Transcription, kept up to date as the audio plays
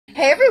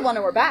Hey everyone,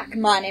 and we're back.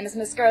 My name is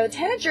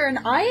MissScarletTanager, and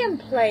I am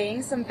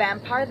playing some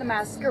Vampire the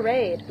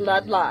Masquerade,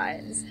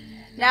 Bloodlines.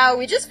 Now,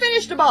 we just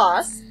finished a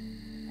boss.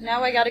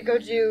 Now I gotta go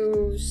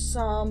do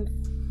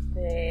something.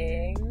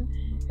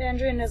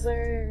 Andrew and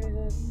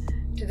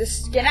to the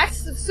skin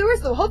access of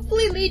sewers that will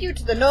hopefully lead you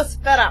to the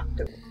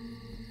Nosferatu.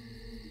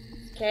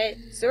 Okay,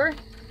 sewer?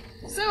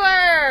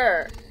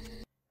 Sewer!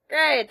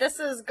 Great,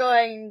 this is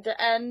going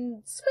to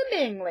end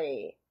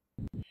swimmingly.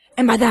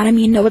 And by that I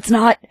mean, no, it's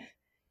not.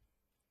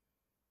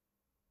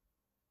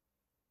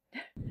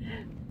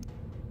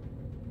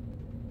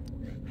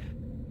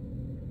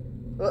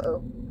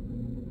 Uh-oh.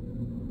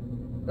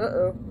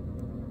 Uh-oh.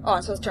 Oh,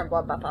 I'm supposed to turn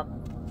blood buff up.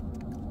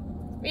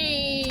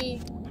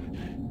 Whee!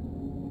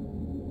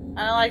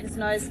 I don't like this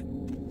noise.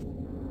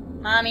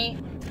 Mommy.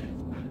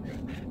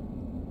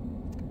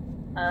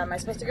 Am I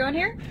supposed to go in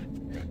here?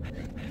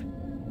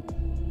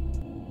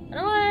 How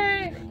do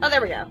I... Oh,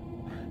 there we go.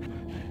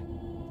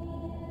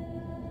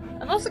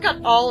 I've also got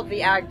all of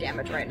the ag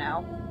damage right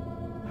now,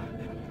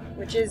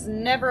 which is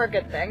never a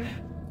good thing.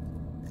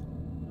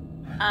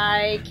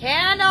 I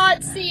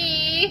cannot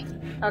see...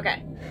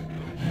 Okay.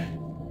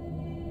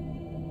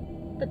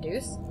 The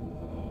deuce?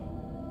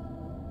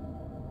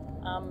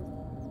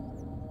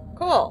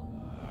 Cool.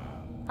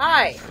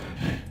 Hi.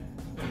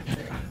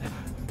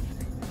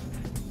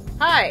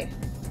 Hi.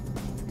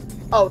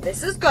 Oh,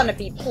 this is gonna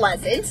be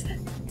pleasant.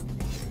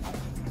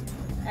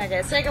 Okay,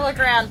 let's take a look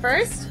around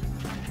first.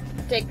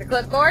 Take the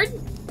clipboard.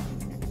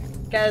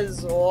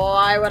 Because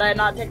why would I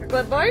not take the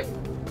clipboard?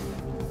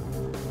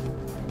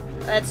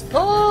 Let's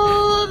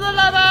pull the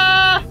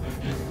lever!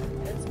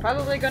 It's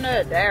probably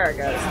gonna... There it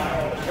goes.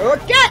 Oh,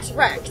 get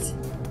wrecked!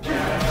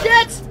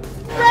 Get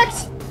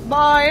wrecked,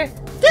 my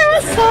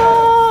dear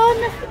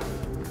son!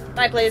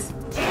 Bye, please.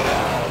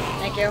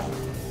 Thank you.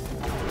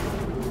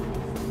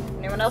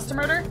 Anyone else to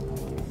murder?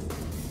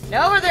 No?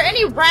 Are there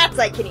any rats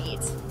I can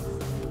eat?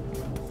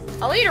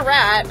 I'll eat a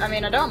rat. I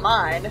mean, I don't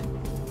mind.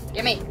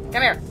 Gimme.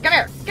 Come here. Come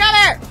here. Come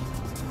here!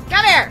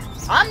 Come here!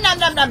 Nom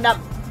nom nom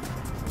nom!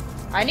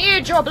 I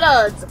need your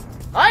bloods!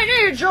 I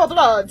need your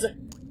bloods!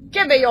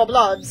 Give me your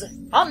bloods!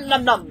 Nom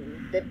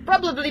nom! It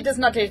probably does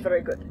not taste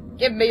very good.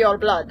 Give me your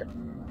blood.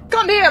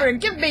 Come here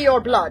and give me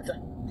your blood!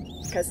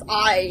 Because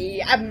I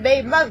am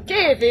a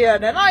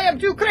Malkavian and I am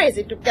too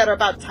crazy to care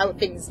about how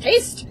things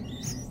taste.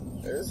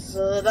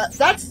 So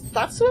that's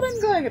what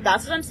I'm going with.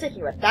 That's what I'm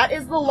sticking with. That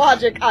is the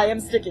logic I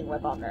am sticking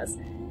with on this.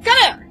 Come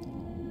here!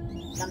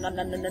 Nom nom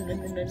nom nom nom nom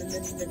nom nom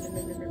nom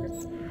nom nom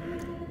nom.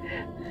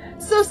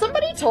 So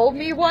somebody told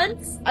me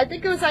once, I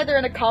think it was either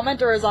in a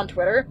comment or it was on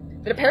Twitter,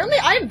 that apparently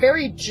I am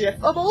very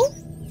GIF-able.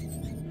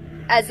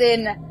 As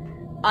in,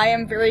 I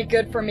am very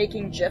good for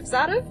making GIFs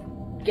out of.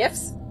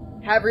 GIFs?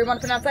 However you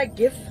want to pronounce that.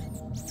 GIF?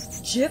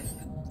 GIF?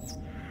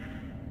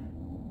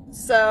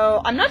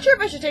 So, I'm not sure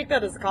if I should take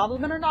that as a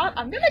compliment or not.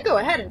 I'm gonna go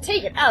ahead and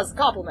take it as a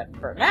compliment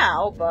for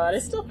now, but I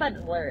still find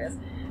it hilarious.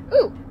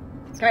 Ooh!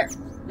 Come here.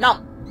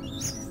 Nom!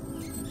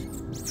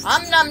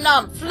 Nom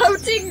nom!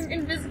 Floating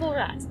invisible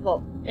rat.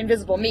 Well,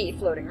 invisible me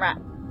floating rat.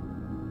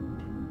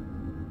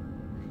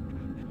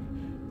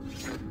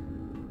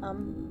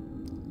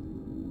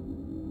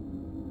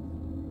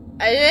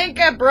 I think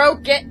I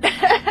broke it.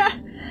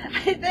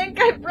 I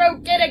think I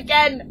broke it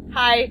again.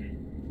 Hi.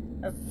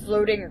 A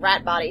floating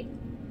rat body.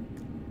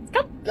 It's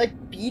got,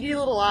 like, beady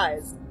little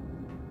eyes.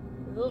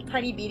 Little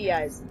tiny beady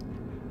eyes.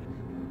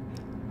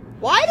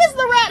 Why does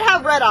the rat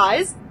have red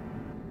eyes?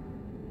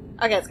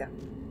 Okay, let's go.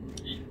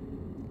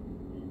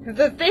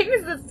 The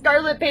things that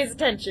Scarlet pays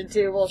attention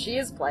to while she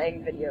is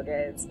playing video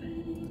games.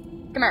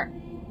 Come here.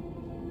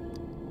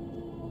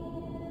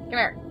 Come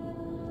here.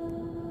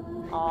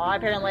 Aw,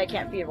 apparently I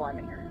can't feed while I'm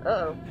in here.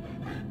 Uh-oh.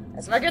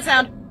 That's not a good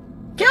sound.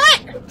 Kill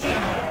it!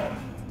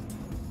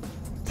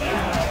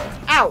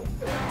 Ow.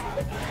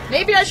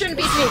 Maybe I shouldn't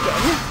be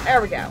sneaking.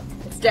 There we go.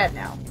 It's dead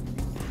now.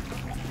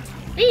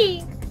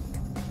 Whee!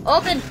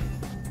 Open!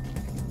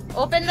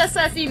 Open the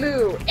sussy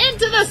moo!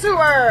 Into the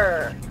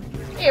sewer!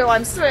 Ew,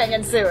 I'm swimming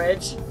in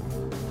sewage.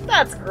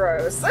 That's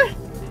gross.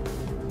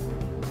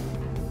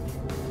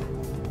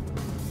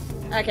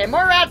 Okay,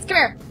 more rats, come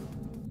here!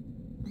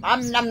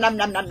 Nom nom nom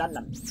nom nom nom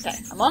nom. Okay,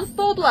 I'm on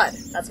full blood.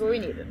 That's what we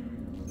needed.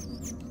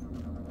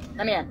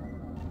 Let me in.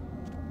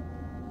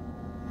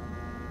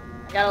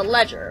 I got a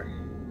ledger.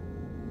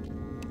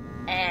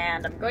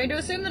 And I'm going to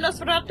assume the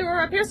Nosferatu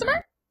are up here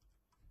somewhere?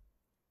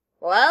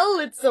 Well,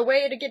 it's a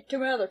way to get to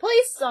another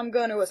place, so I'm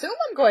going to assume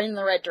I'm going in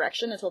the right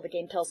direction until the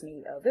game tells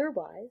me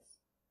otherwise.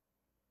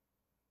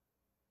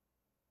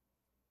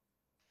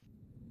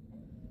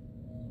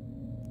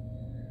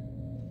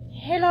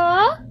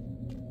 Hello?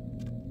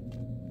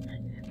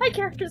 My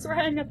character's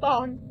wearing a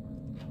thong.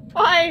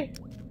 Why?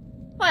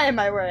 Why am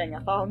I wearing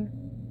a thong?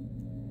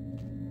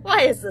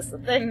 Why is this a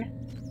thing?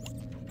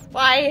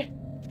 Why?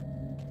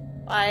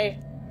 Why?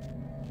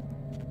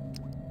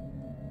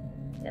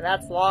 Yeah,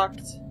 that's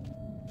locked.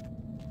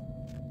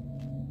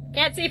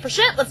 Can't see for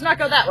shit, let's not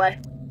go that way.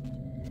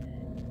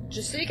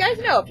 Just so you guys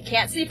know, if you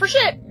can't see for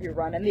shit, you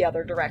run in the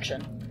other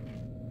direction.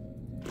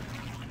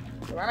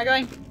 So where am I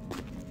going?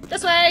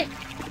 This way!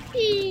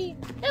 Hey,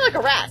 look, a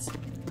rat.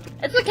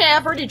 It's okay,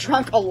 I've already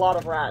drunk a lot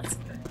of rats.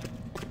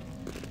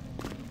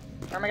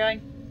 Where am I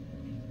going?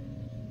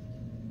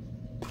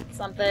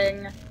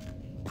 Something.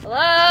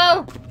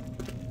 Hello?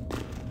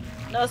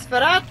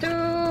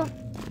 Nosferatu!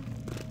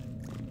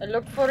 I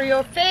look for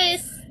your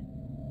face.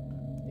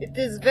 It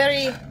is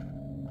very,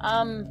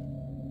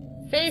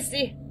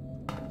 facey.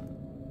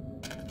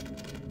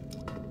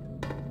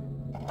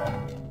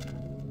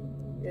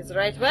 Is the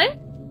right way?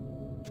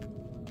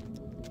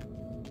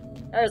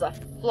 There's a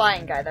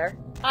flying guy there.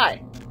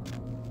 Hi.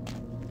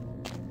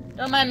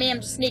 Don't mind me,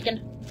 I'm just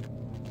sneaking.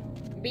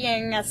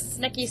 Being a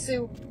sneaky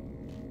Sue.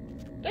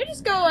 Did I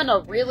just go in a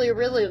really,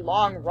 really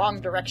long,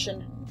 wrong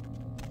direction?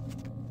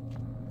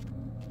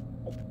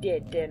 I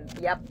didn't.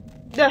 Yep.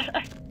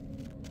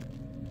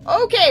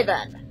 Okay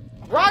then.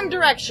 Wrong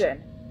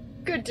direction.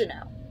 Good to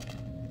know.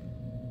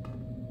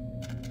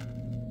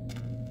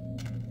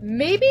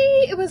 Maybe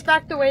it was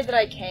back the way that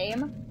I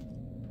came?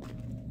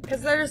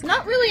 Because there's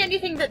not really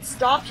anything that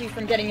stopped you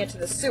from getting into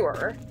the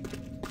sewer.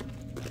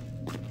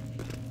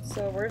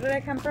 So where did I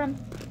come from?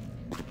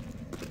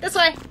 This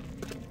way!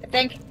 I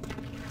think.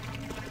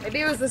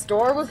 Maybe it was this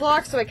door was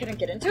locked so I couldn't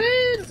get into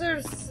it?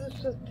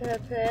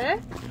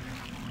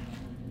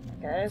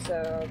 Okay,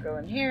 so go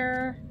in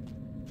here.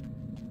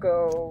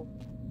 Go...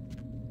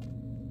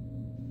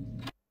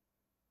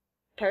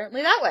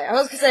 apparently that way. I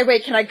was gonna say,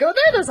 wait, can I go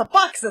there? There's a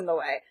box in the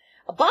way.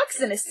 A box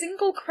and a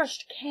single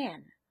crushed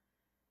can.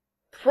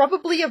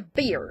 Probably of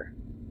beer.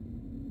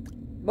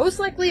 Most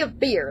likely of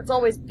beer. It's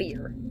always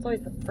beer. It's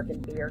always the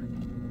frickin' beer.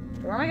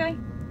 Where am I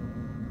going?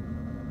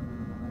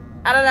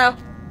 I don't know.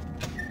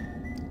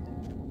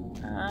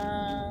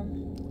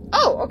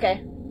 Oh,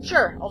 okay.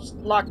 Sure, I'll just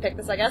lockpick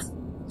this, I guess.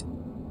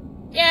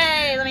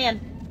 Yay, let me in.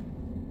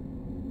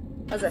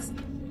 What's this?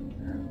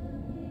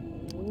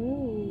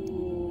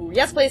 Ooh.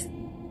 Yes, please.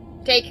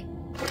 Take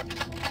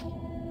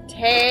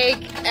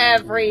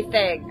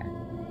everything.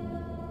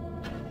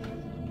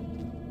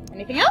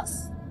 Anything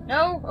else?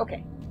 No?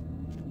 Okay.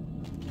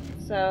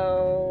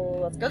 So,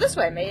 let's go this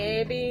way.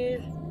 Maybe...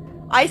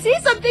 I see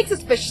something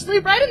suspiciously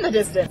bright in the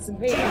distance.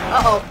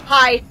 Uh-oh.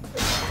 Hi.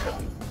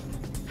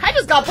 I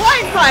just got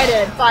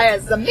blindsided by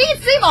a mean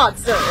sea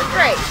monster.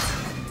 Great.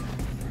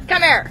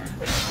 Come here.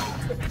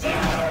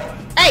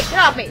 Hey, get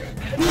off me.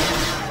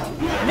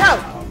 No.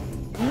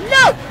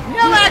 No!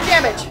 No lag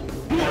damage.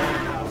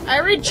 I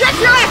reject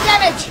your lag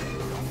damage.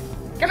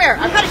 Come here.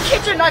 I've got a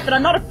kitchen knife and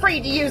I'm not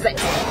afraid to use it.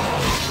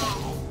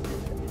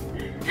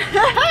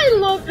 I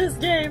love this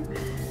game.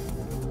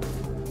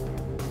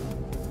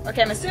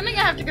 Okay, I'm assuming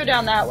I have to go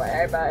down that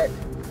way, but...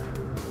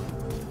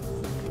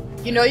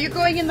 you know you're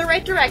going in the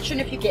right direction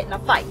if you get in a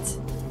fight.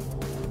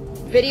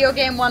 Video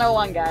game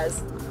 101,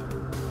 guys.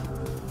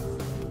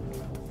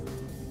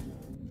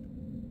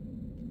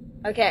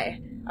 Okay,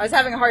 I was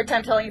having a hard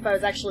time telling if I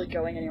was actually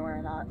going anywhere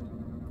or not.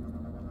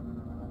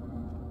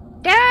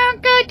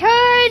 Don't go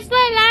towards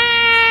the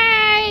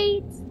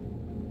light!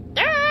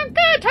 Don't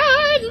go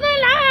towards the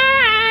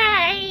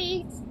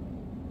light!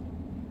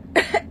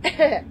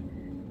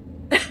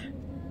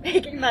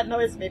 Making that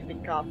noise made me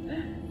cough.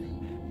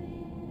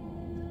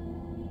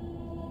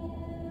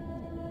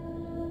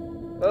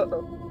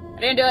 Uh-oh. I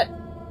didn't do it.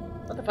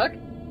 What the fuck?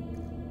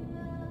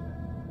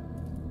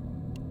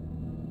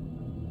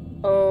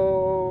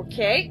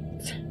 Okay.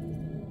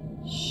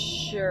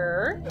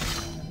 Sure.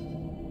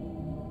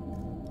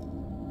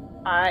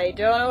 I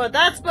don't know what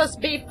that's supposed to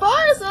be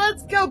for, so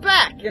let's go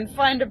back and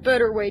find a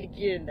better way to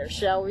get in there,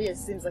 shall we? It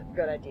seems like a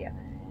good idea.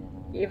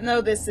 Even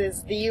though this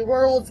is the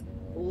world's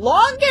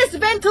longest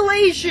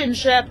ventilation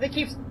shaft that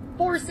keeps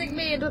forcing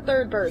me into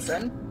third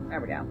person. There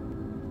we go.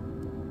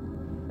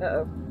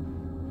 Uh-oh.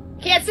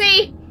 Can't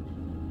see!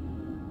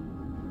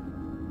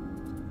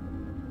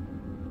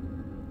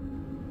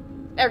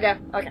 There we go.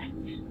 Okay.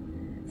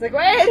 It's like,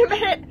 wait a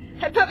minute!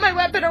 I put my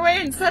weapon away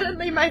and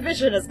suddenly my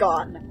vision is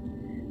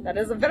gone. That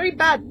is a very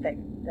bad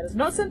thing. That is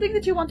not something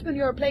that you want when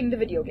you are playing the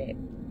video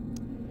game.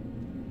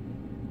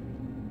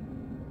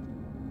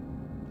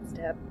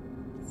 Step.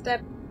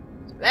 Step.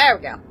 There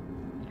we go.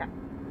 Okay.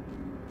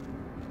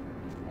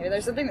 Maybe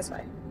there's something this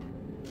way.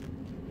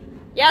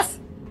 Yes!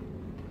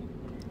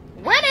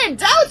 When in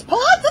doubt, pull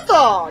out the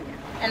thong!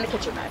 And the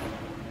kitchen knife.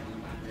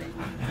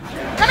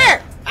 Come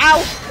here!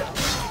 Ow!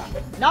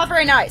 Not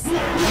very nice.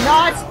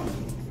 Not...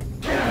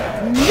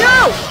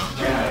 No!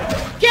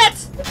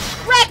 Get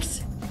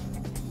wrecked!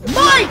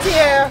 My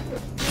dear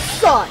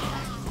son!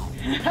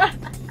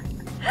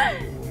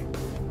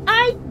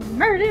 I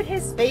murdered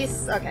his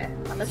face. Okay.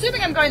 I'm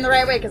assuming I'm going the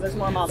right way because there's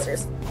more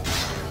monsters.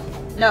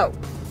 No.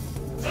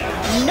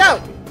 No!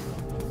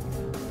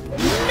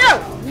 No!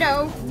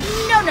 No!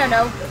 No, no,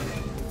 no.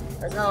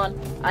 There's no one.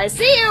 I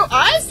see you!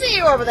 I see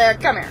you over there!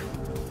 Come here.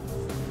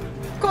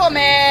 Come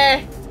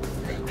here!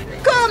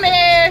 Come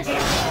here!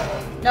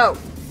 No.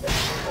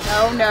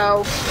 No,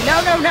 no.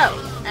 No, no,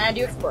 no. And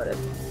you exploded.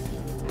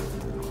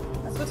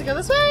 I'm supposed to go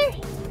this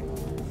way?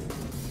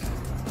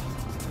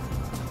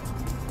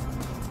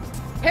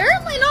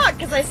 Apparently not,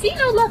 because I see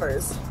no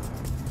levers.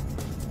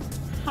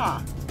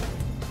 Huh.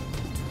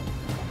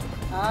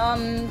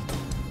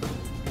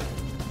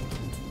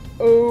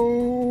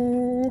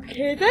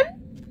 Okay then.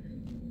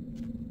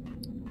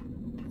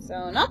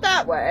 So, not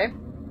that way.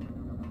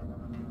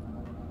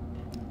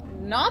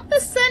 Not the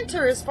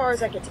center as far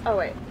as I can oh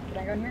wait, can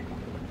I go in here?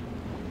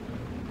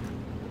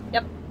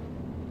 Yep.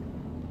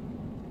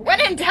 When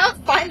in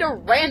doubt, find a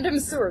random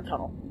sewer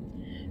tunnel.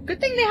 Good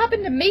thing they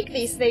happen to make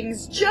these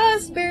things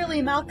just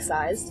barely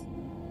milk-sized.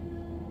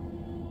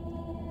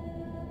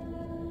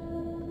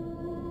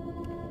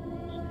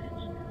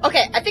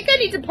 Okay, I think I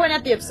need to point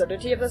out the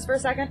absurdity of this for a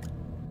second.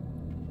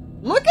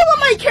 Look at what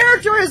my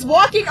character is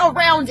walking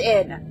around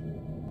in!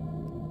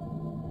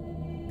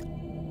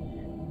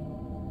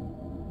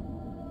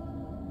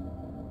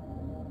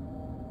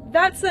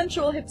 That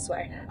sensual hip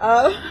sway.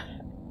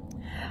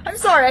 I'm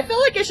sorry, I feel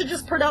like I should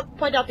just point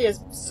out the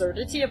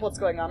absurdity of what's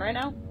going on right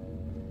now.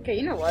 Okay,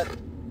 you know what?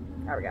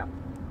 There we go.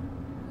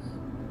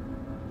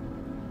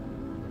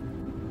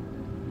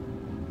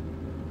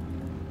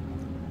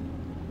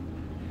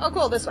 Oh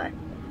cool, this way.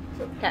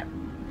 Okay.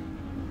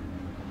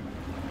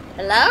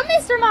 Hello,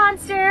 Mr.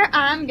 Monster!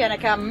 I'm gonna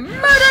come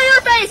murder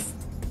your face!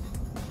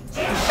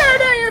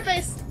 Murder your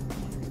face!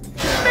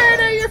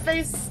 Murder your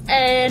face!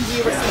 And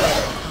you were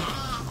slain.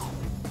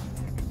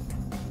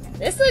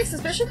 This looks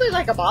suspiciously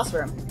like a boss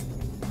room.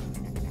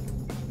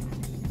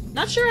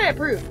 Not sure I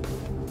approve.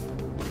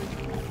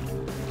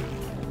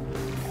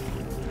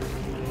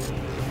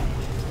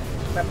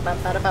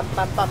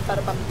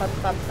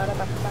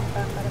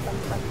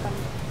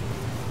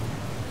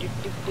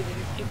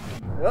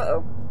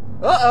 Uh-oh.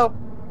 Uh-oh.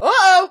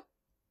 Uh-oh!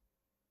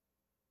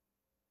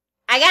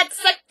 I got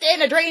sucked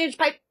in a drainage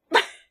pipe.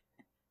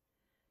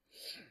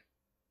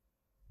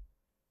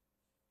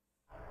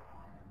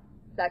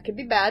 That could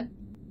be bad.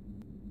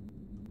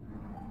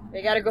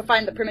 We gotta go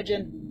find the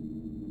primogen.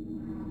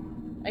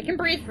 I can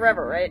breathe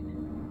forever, right?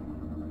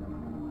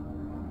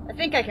 I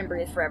think I can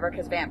breathe forever,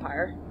 because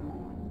vampire.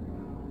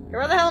 Okay,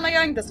 where the hell am I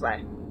going? This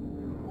way.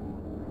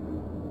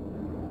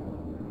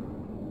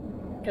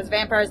 Because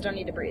vampires don't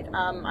need to breathe.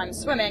 I'm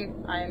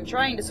swimming. I'm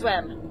trying to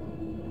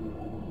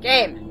swim.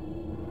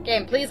 Game!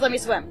 Game, please let me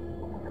swim.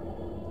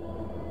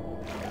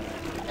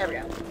 There we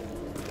go.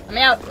 Let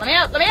me out! Let me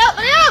out! Let me out!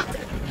 Let me out!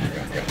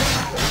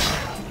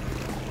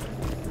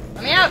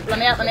 Let me out! Let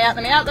me out! Let me out!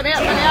 Let me out! Let me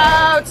out! Let me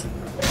out!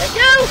 Thank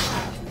you!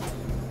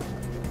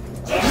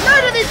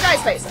 Murder these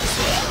guys' faces!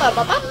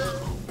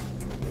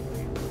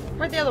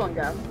 Where'd the other one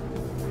go?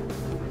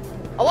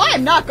 Oh, I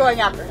am not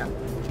going after him.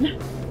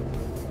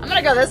 I'm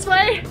gonna go this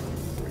way.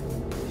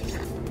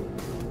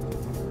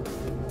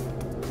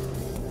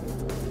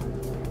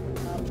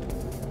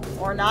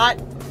 Or not.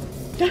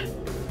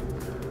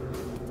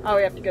 Oh,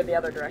 we have to go the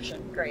other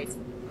direction. Great.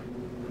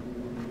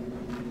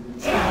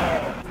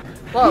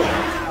 Whoa.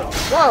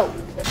 Whoa.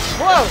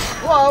 Whoa.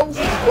 Whoa.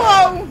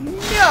 Whoa.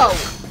 No.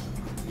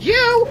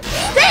 You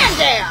stand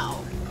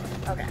down.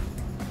 Okay.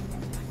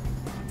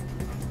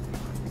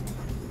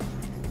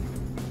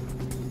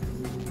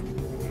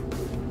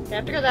 I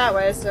have to go that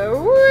way,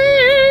 so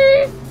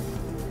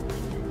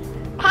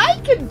I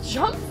can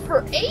jump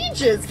for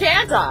ages,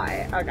 can't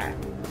I? Okay.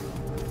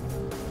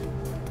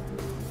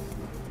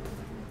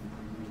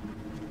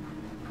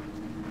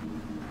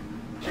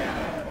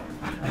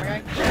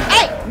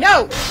 Hey!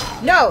 No!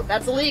 No!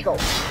 That's illegal.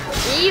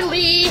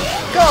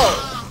 Illegal!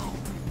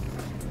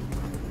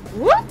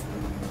 Whoop!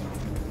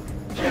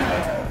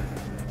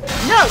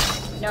 No!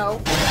 No.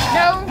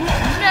 No!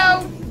 No!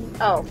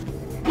 Oh.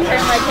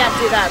 Apparently I can't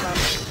do that then.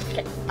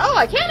 Okay. Oh,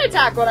 I can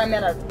attack when I'm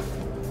in a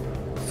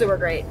sewer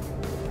grate.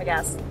 I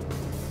guess.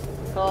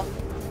 Cool.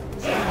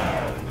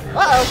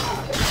 Uh-oh.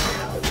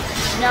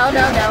 No,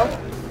 no, no.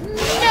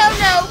 No,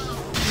 no!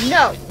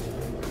 No!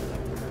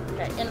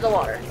 Okay, into the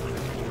water.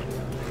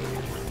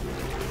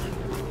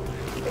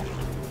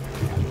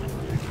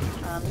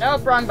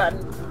 Nope, wrong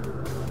button.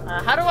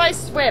 How do I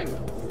swim?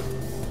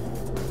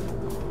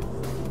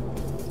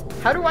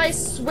 How do I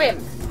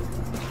swim?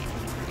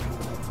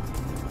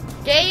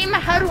 Game,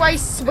 how do I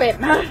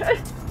swim?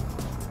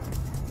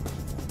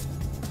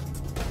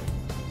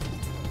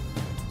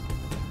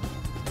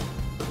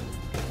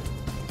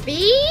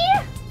 B?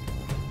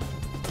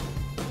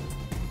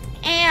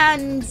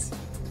 And... /.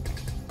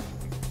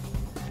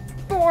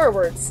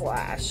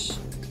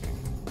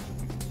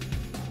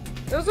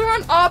 Those are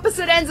on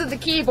opposite ends of the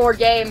keyboard,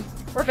 game.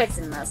 We're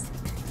fixing this.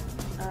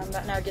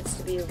 That now gets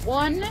to be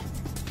 1.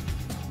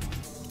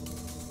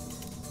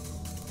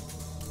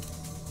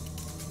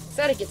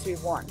 Said it gets to be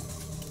 1.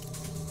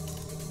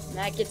 And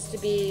that gets to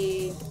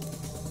be...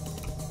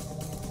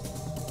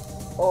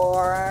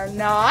 or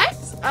not.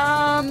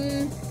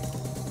 Can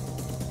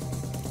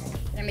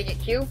I make it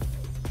Q?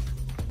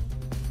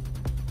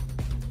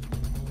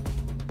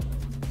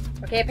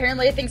 Okay,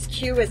 apparently it thinks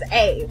Q is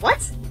A.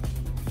 What?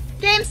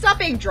 Game, stop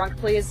being drunk,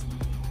 please.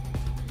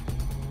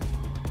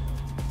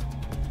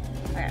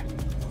 Okay.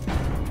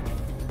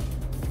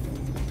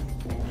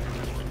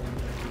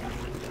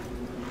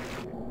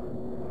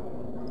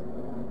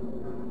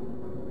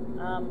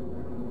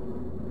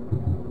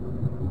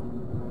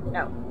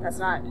 No, that's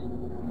not.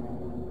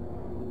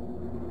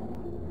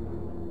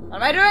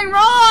 What am I doing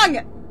wrong?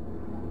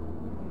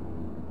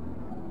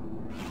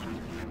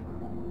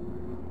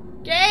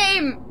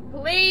 Game,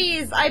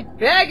 please, I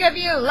beg of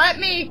you, let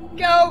me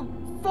go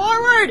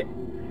forward!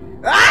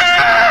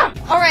 Ah!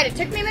 Alright, it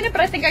took me a minute,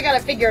 but I think I got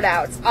it figured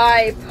out.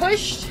 I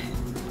pushed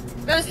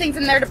those things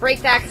in there to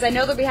break that, because I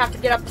know that we have to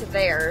get up to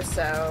there,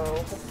 so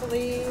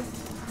hopefully...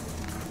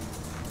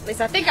 At least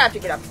I think I have to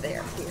get up to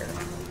there, here.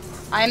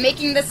 I am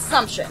making this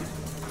assumption.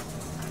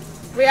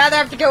 We either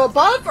have to go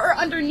above or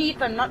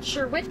underneath, I'm not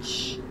sure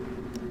which.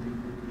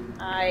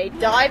 I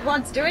died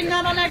once doing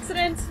that on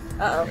accident.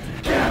 Uh-oh.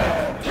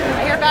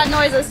 I hear bad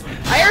noises.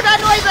 I hear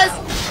bad noises!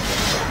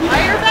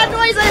 I hear bad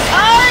noises!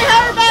 I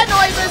hear bad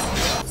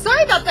noises!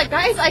 Sorry about that,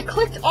 guys. I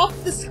clicked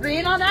off the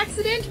screen on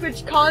accident,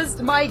 which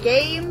caused my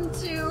game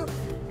to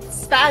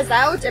spaz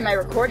out and my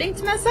recording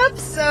to mess up,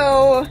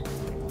 so...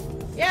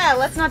 yeah,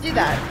 let's not do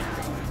that.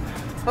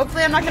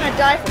 Hopefully I'm not gonna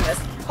die from this.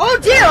 Oh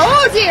dear!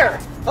 Oh dear!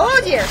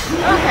 Oh dear!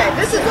 Okay,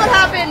 this is what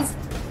happens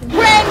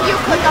when you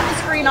click off the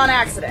screen on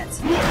accident.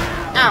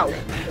 Ow.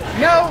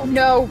 No,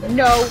 no,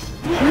 no,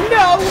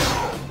 no!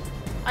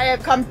 I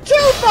have come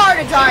too far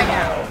to die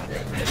now!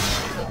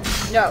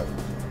 No.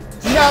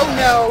 No,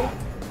 no.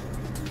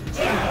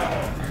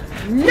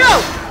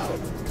 No!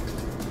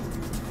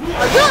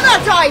 I will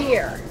not die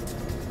here!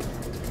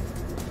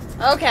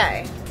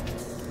 Okay.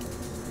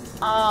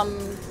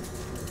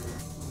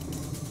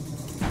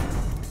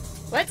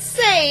 Let's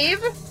save.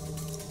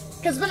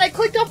 Because when I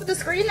clicked off of the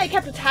screen, they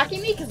kept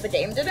attacking me because the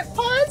game didn't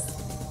pause.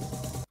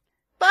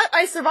 But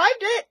I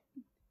survived it.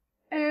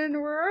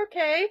 And we're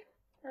okay.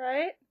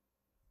 Right?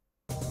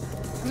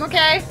 I'm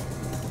okay.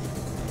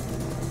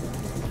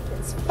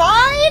 It's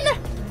fine!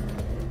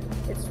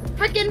 It's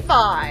freaking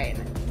fine.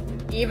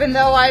 Even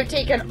though I've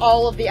taken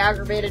all of the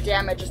aggravated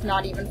damage, it's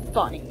not even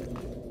funny.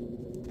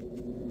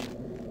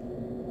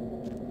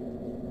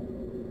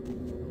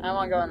 I don't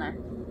want to go in there.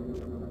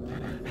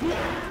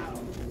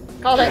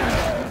 Called it.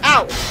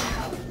 Ow!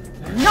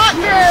 Not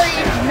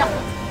very...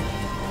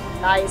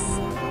 Nice.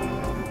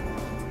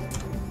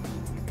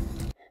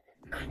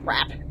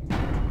 Crap.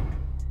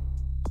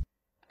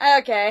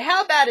 Okay,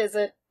 how bad is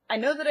it? I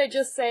know that I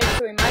just saved,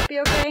 so we might be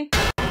okay.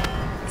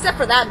 Except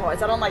for that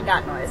noise. I don't like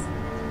that noise.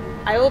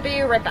 I will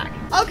be right back.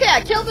 Okay,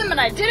 I killed him and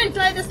I didn't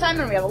die this time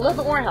and we have a little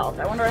bit more health.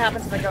 I wonder what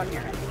happens if I go in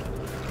here.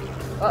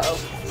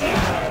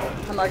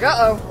 Uh-oh. I'm like,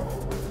 uh-oh.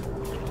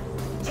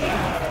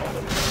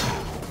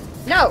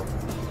 No!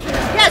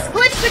 Yes,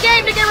 glitch the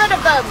game to get rid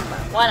of them!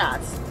 Why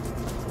not?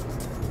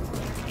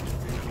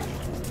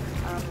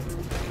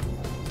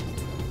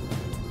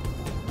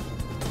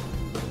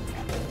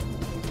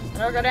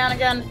 I'll go down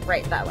again.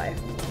 Right, that way.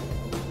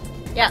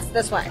 Yes,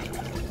 this way.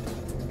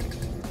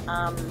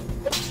 I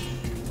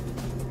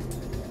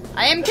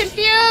am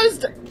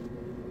confused!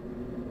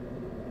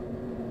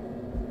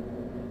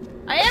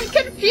 I am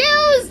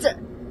confused!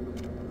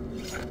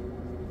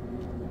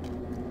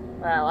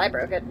 Well, I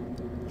broke it.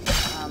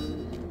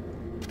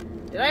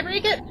 Did I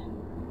break it?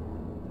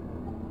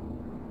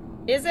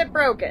 Is it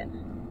broken?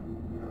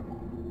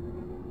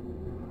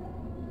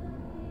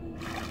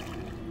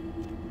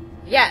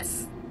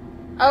 Yes.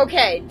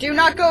 Okay, do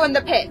not go in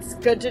the pits.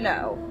 Good to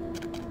know.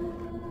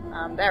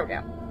 There we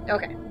go.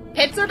 Okay.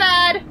 Pits are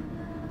bad.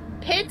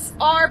 Pits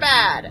are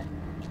bad.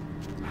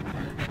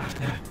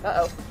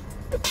 Uh-oh.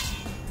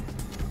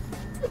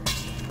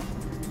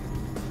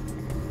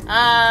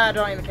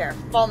 Don't even care.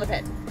 Fall in the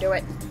pit. Do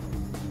it.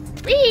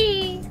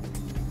 Whee!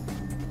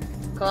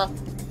 Cool.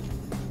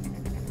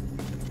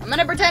 I'm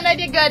gonna pretend I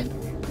did good.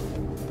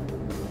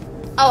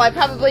 Oh, I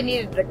probably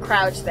needed to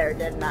crouch there,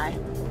 didn't I?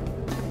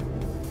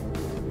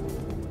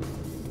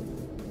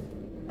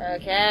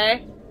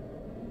 Okay.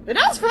 Did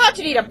Nosferatu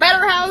need a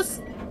better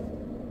house?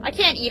 I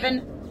can't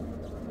even.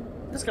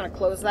 I'm just gonna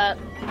close that.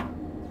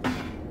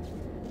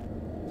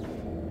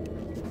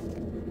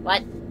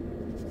 What?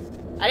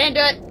 I didn't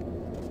do it.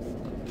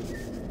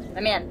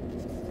 Let me in.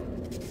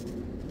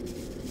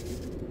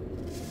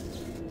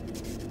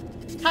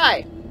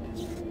 Hi.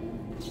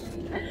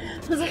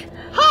 I was like,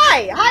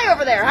 hi! Hi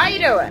over there! How you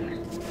doing?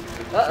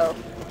 Uh-oh.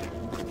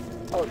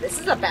 Oh, this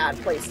is a bad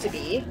place to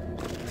be.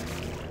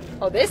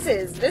 Oh, this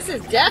is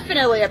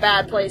definitely a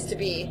bad place to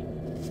be.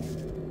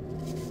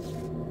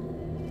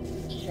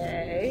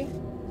 Okay.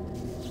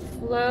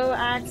 Flow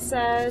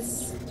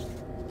access.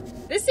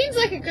 This seems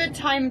like a good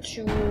time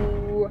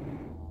to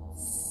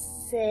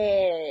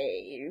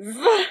save.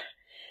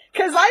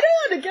 Because I don't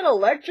want to get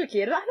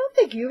electrocuted. I don't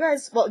think you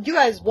guys... Well, you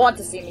guys want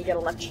to see me get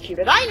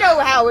electrocuted. I know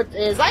how it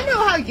is. I know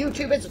how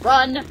YouTube is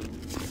run.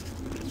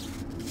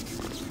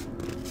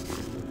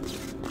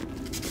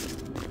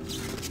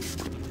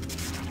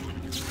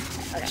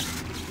 Okay.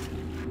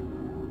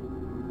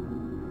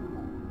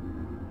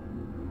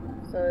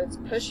 So it's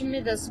pushing me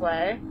this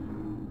way.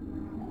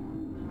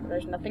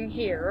 There's nothing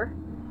here.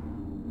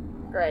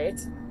 Great.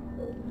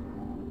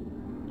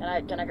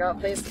 Can I go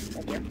up, please?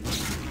 Thank you.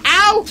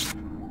 Ow!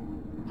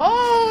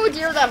 Oh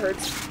dear, that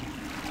hurts.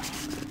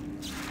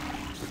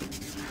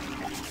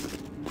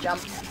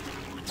 Jump.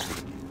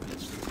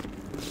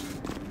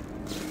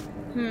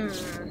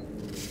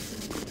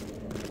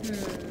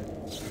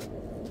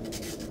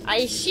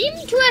 I seem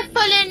to have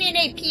fallen in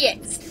a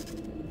pit.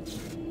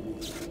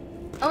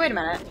 Oh, wait a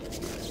minute.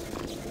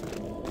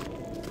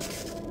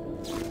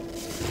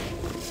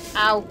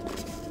 Ow.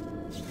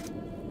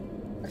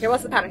 Okay,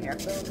 what's the pattern here?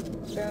 Boom,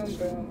 boom,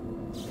 boom.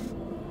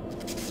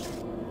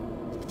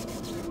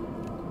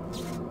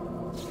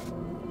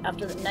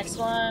 After the next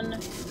one.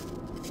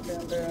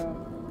 Boom,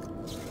 boom.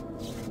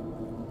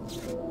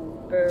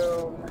 Boom,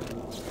 boom.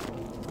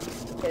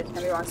 Okay, it's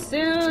gonna be on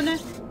soon.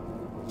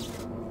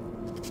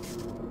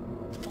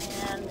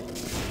 And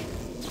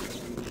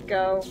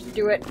go.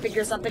 Do it.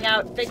 Figure something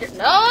out.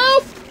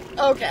 Nope!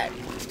 Okay.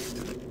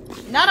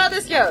 Not how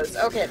this goes.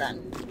 Okay,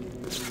 then.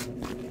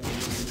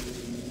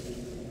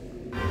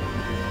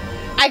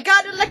 I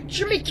got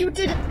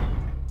electrocuted!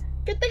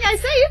 Good thing I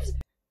saved!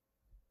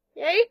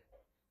 Yay.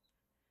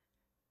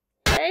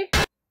 Okay.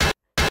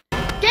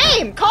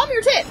 Game! Calm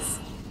your tits!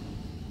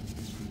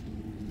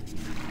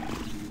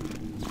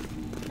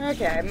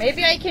 Okay,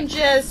 maybe I can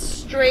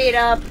just straight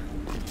up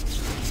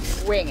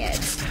wing it.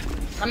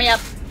 Let me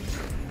up.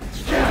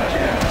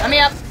 Let me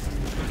up.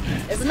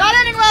 This is not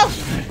ending well!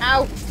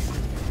 Ow.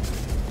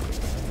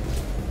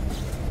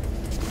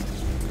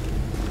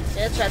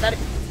 Okay, let's try that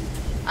again.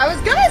 I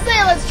was gonna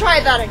say let's try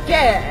that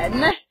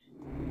again,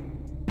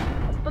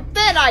 but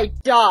then I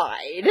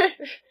died,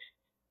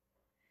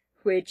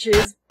 which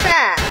is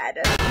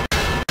bad.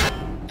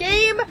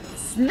 Game,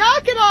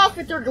 knock it off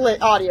with your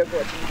audio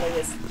glitching,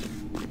 please.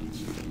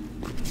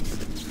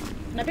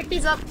 Can I pick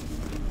these up?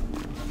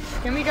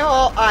 Can we go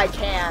all? I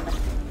can.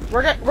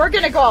 We're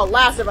gonna go all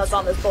Last of Us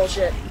on this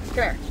bullshit. Come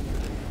here.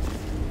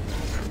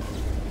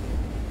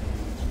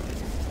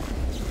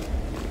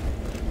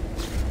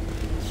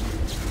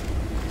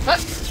 What?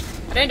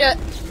 I didn't do it.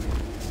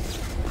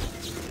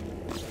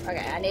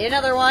 Okay, I need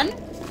another one.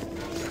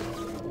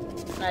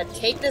 I'm gonna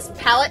take this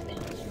pallet.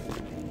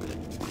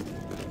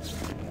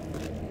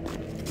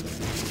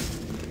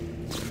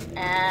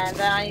 And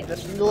then I need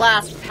the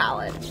last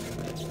pallet.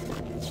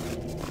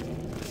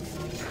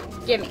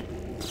 Gimme.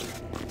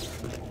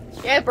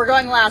 Yep, we're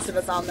going Last of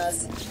Us on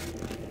this.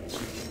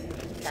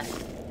 Okay.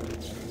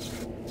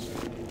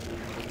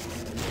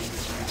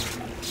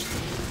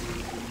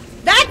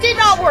 That did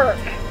not work!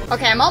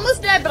 Okay, I'm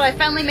almost dead, but I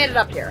finally made it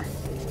up here.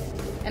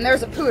 And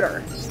there's a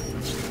pooter.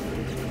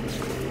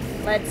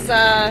 Let's,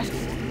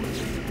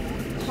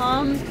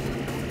 pump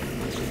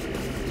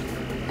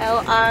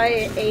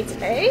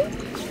Li8A?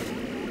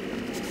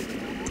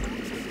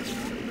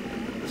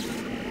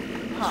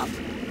 Pump.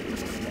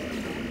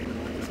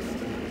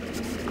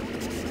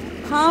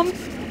 Pump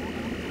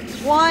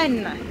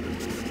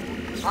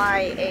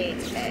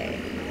 1I8A.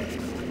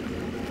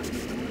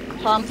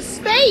 Pump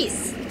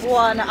space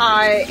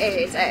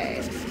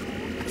 1I8A.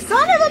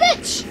 Son of a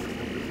bitch!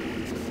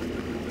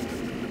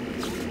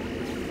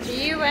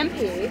 PUMP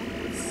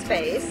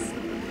space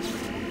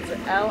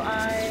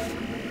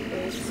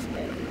Li8A.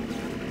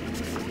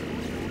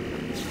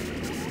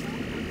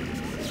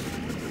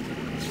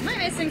 Am I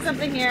missing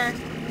something here?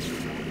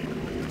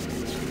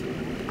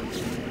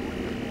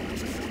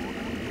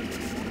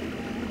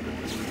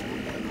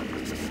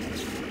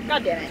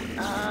 God damn it.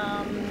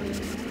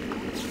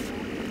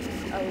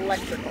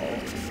 Electrical.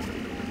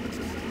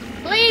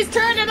 Please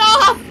turn it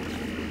off!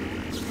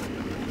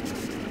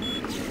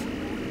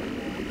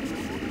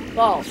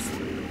 Balls.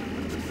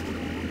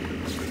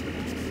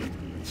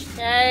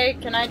 Okay,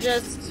 can I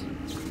just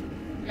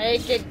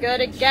make it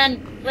good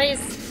again, please?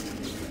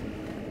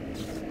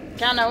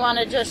 Kinda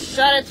wanna just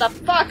shut it the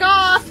fuck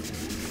off!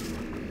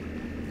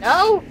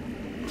 No?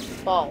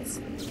 Balls.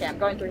 Okay, I'm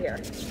going through here.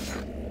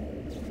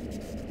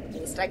 At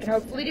least I can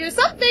hopefully do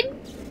something!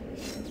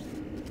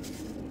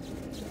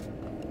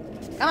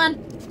 Come on.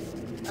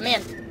 I'm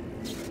in.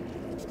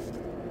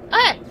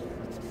 Okay!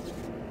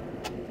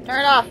 Turn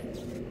it off.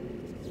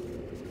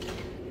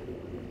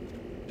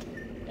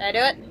 Did I do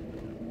it?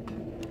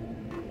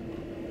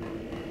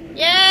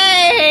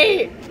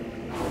 Yay!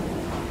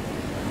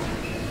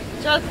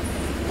 Just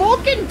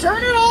fucking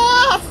turn it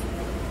off!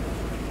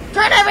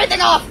 Turn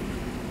everything off!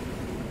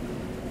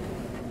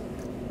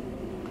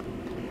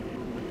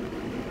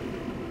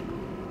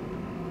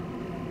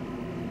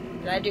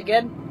 Did I do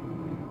good?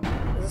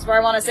 Is this where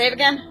I want to save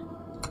again?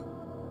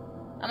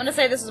 I'm gonna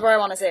say this is where I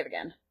want to save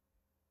again.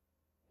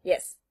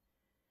 Yes.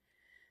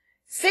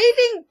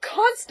 Saving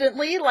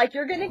constantly like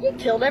you're gonna get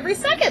killed every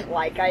second,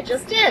 like I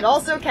just did.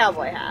 Also,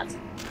 cowboy hat.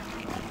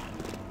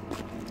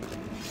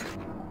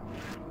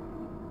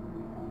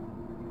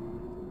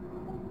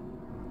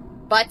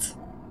 Butt.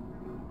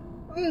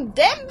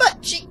 Damn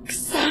butt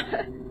cheeks!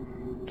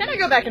 Can I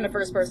go back into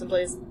first person,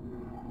 please?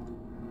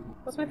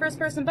 What's my first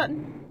person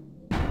button?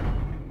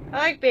 I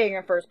like being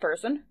in first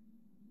person.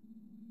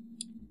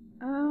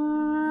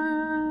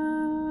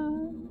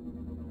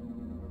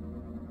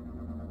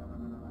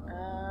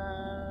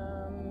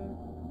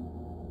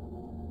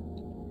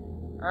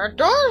 It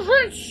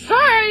doesn't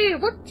say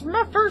what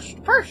my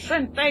first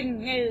person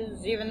thing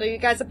is, even though you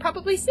guys are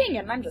probably seeing it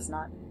and I'm just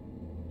not.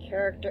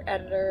 Character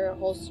editor,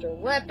 holster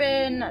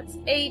weapon, that's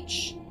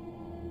H.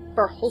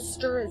 For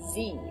holster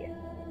Z.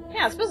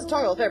 Yeah, I'm supposed to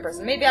toggle third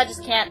person. Maybe I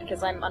just can't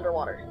because I'm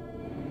underwater.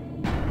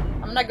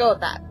 I'm gonna go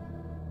with that.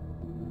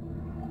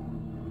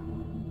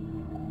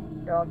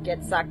 Don't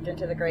get sucked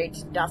into the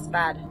great dust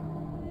bad.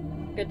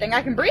 Good thing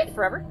I can breathe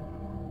forever.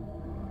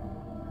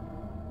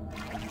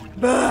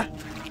 Bah!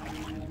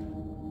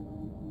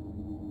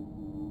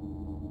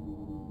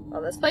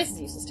 Well, this place is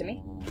useless to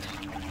me.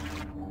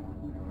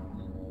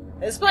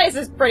 This place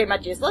is pretty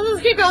much useless.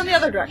 Let's keep going the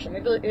other direction.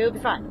 Maybe it'll be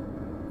fine.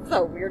 It's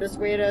the weirdest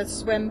way to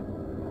swim.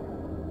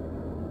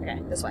 Okay,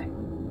 this way.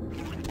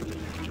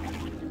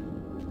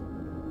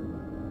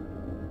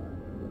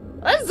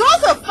 This is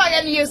also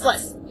fucking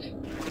useless!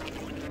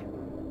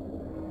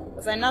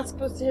 Was I not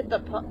supposed to hit the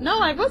pump? No,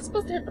 I was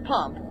supposed to hit the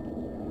pump.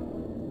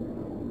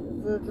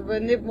 I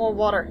need more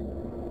water.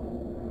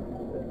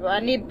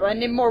 I need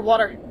more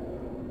water.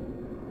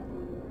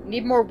 I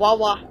need more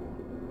Wawa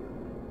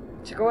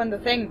to go in the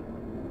thing.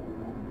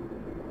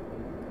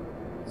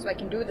 So I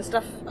can do the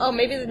stuff. Oh,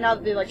 maybe now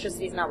that the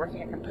electricity is not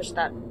working, I can push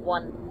that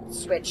one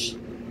switch.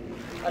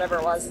 Whatever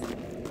it was.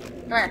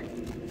 Come here.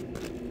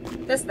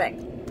 This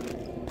thing.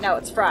 No,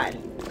 it's fried.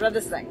 What about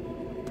this thing?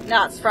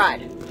 No, it's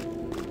fried.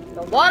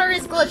 The water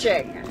is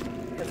glitching.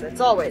 Because it's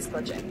always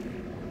glitching.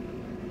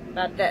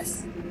 About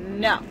this.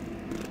 No.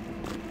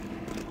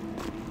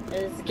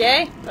 Is it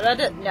gay? What I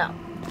did? No.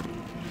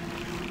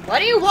 What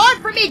do you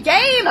want from me,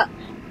 game?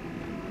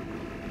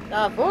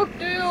 The fuck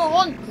do you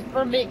want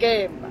from me,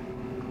 game?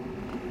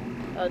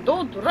 I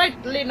don't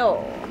rightly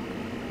know.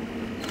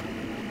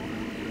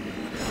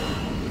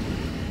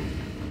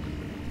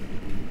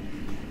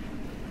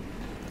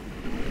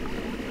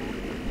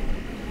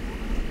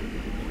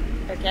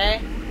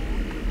 Okay.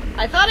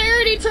 I thought I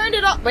already turned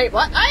it off. Wait,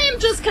 what? I am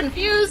just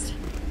confused.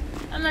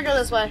 I'm gonna go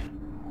this way.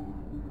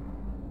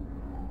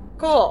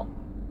 Cool.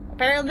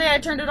 Apparently I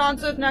turned it on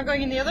so it's now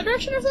going in the other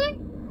direction or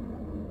something?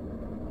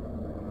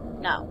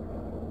 No.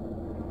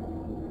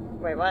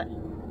 Wait, what?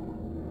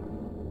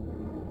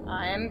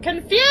 I am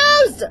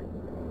confused!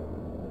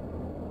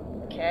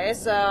 Okay,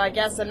 so I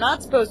guess I'm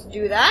not supposed to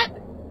do that.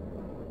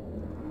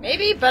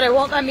 Maybe, but it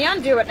won't let me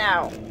undo it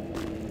now.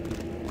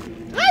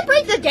 Did I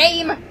break the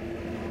game?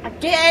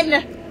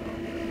 Again!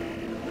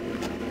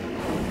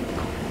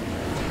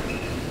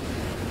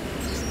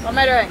 What am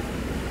I doing?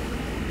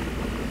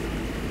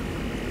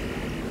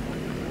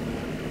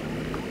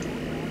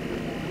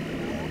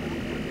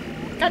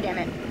 God damn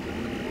it.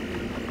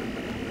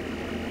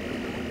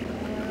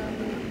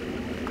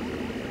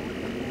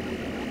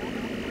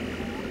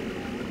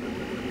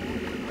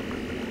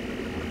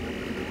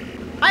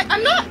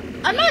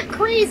 I'm not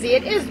crazy.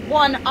 It is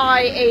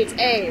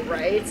 1I8A,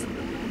 right?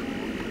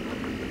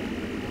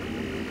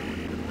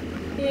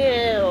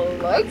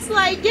 It looks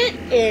like it.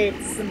 It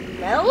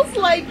smells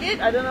like it.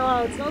 I don't know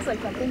how it smells like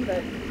something,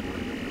 but...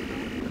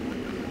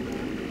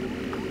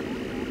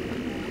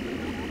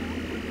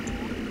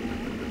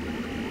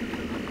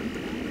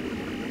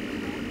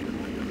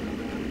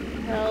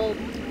 Help.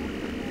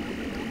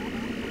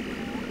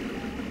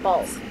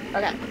 Balls.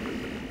 Okay.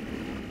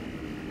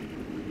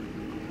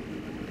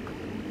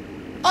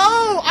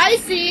 Oh, I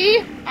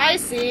see! I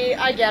see.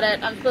 I get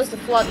it. I'm supposed to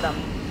flood them.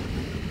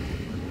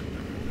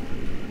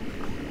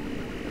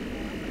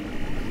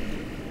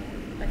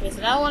 Okay,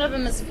 so now one of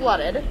them is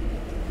flooded.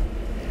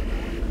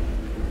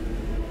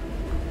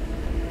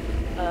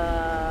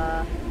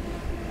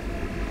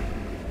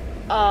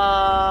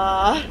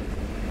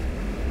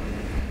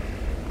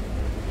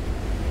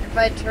 If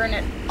I turn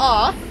it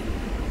off...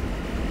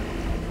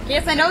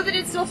 Yes, I know that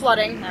it's still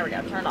flooding. There we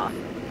go, turn it off.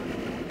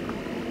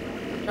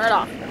 Turn it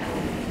off. Okay.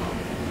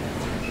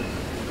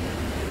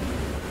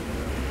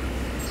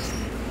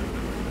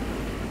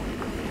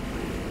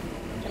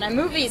 Can I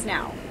move these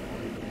now?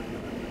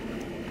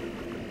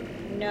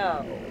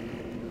 No.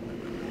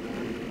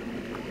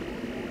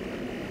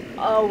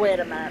 Oh, wait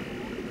a minute.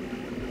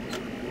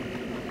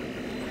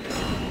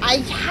 I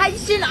had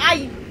an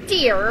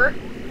idea.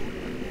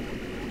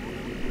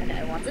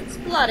 Okay, once it's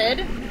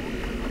flooded,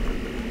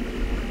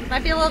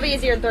 might be a little bit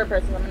easier in third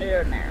person. I'm gonna do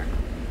it in there.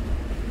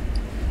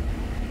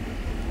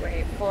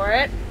 Wait for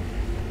it.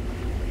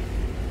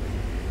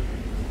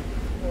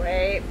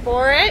 Wait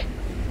for it.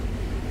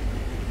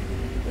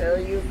 Will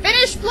you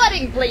finish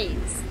flooding,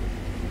 please?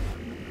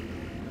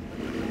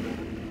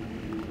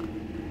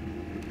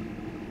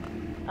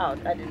 Oh,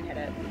 I didn't hit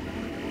it.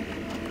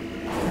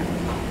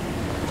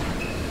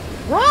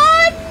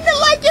 Run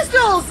like you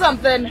stole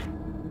something!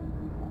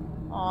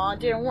 Aw, it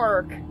didn't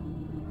work.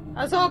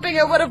 I was hoping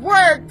it would have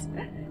worked!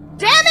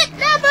 Damn it,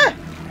 never!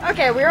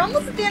 Okay, we're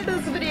almost at the end of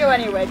this video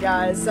anyway,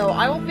 guys, so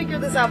I will figure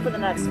this out for the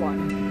next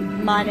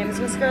one. My name is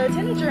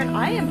MissScarletTanager, and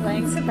I am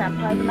playing some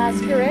Vampire the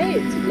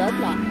Masquerade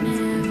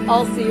Bloodlines.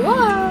 I'll see you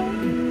all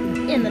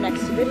in the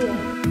next video.